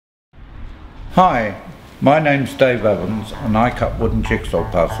Hi, my name's Dave Evans and I cut wooden jigsaw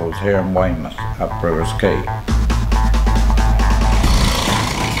puzzles here in Weymouth at Brewers Quay.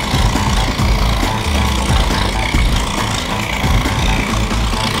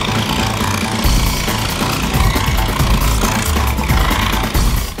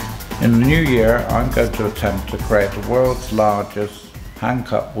 In the new year I'm going to attempt to create the world's largest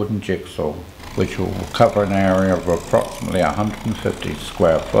hand-cut wooden jigsaw, which will cover an area of approximately 150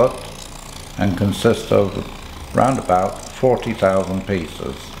 square foot and consist of around about 40,000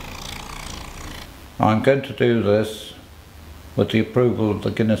 pieces. I'm going to do this with the approval of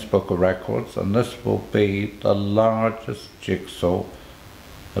the Guinness Book of Records, and this will be the largest jigsaw,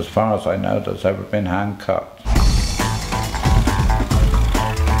 as far as I know, that's ever been hand cut.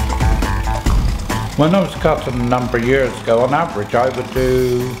 When I was cutting a number of years ago, on average I would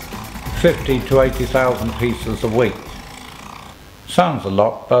do 50 to 80,000 pieces a week. Sounds a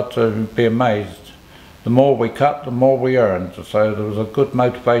lot, but you'd be amazed. The more we cut, the more we earned, so there was a good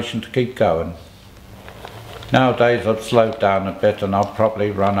motivation to keep going. Nowadays I've slowed down a bit and I'll probably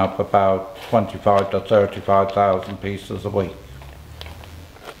run up about 25 to 35,000 pieces a week.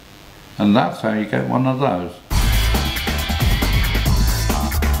 And that's how you get one of those.